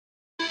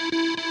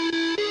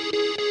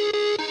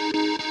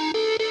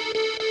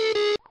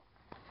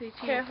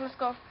Okay, let's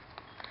go.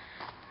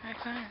 Alright,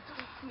 fine.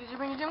 Did you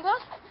bring your gym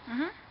clothes?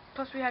 Mhm.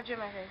 Plus we have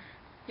gym at here.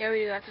 Yeah,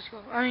 we do. Let's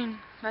go. I mean,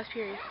 last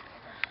period.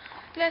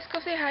 Let's go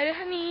say hi to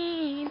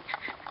Haneen.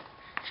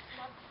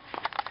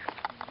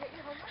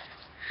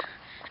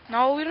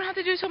 No, we don't have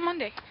to do this on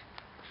Monday.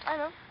 I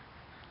know.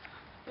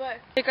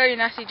 But Take out your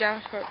nasty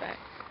jam sport back.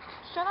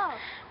 shut up.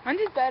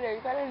 Monday's better.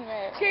 You gotta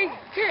admit.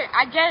 Here,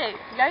 I get it.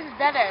 Yours is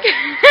better.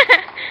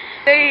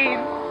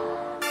 Same.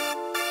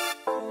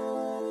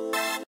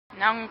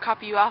 Now I'm gonna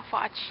copy you off.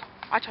 Watch.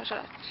 Watch. Shut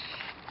up.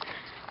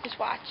 Just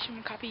watch. I'm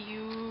gonna copy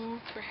you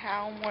for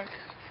homework.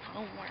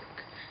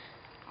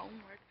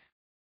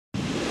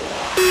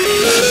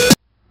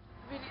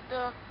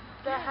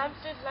 The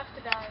hamster's left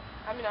to die.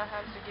 I mean, not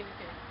hamster, guinea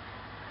pig.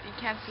 You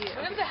can't see it.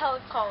 What the hell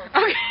it's called?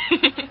 Okay.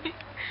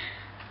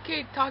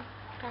 Okay, talk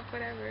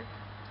whatever.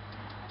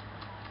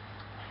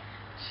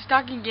 She's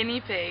talking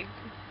guinea pig.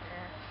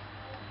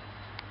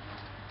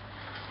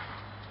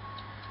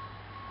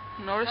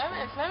 Yeah. Notice.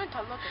 It's not even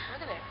time. Look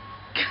at it.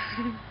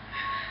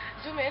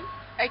 Zoom in.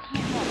 I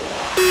can't.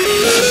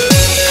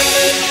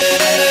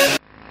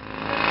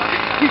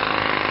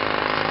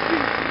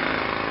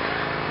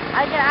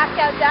 Are you gonna act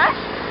out Dash?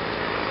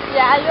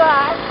 Yeah, you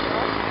are.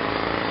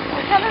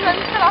 Tell him let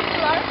me cut off the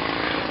light.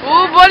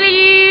 Oh,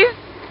 bullies!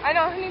 I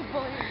know, he needs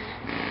bullying me.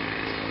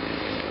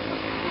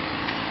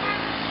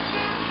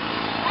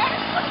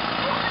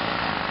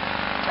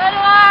 So do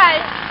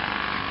I.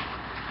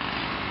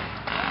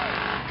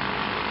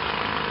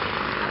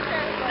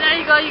 There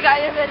you go, you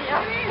got your video.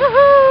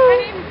 Woohoo!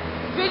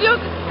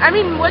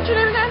 What's your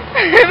name again?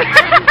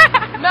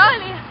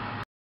 Melanie.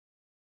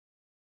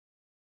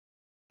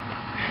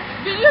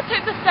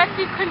 Videotape the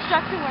sexy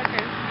construction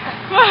workers.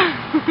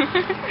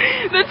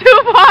 The two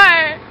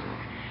part.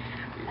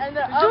 And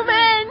the zoom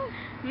in.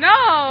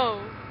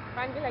 No.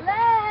 Like, Lay, where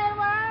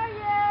are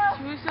you?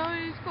 Should we show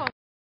you school?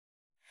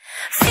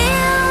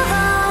 Feel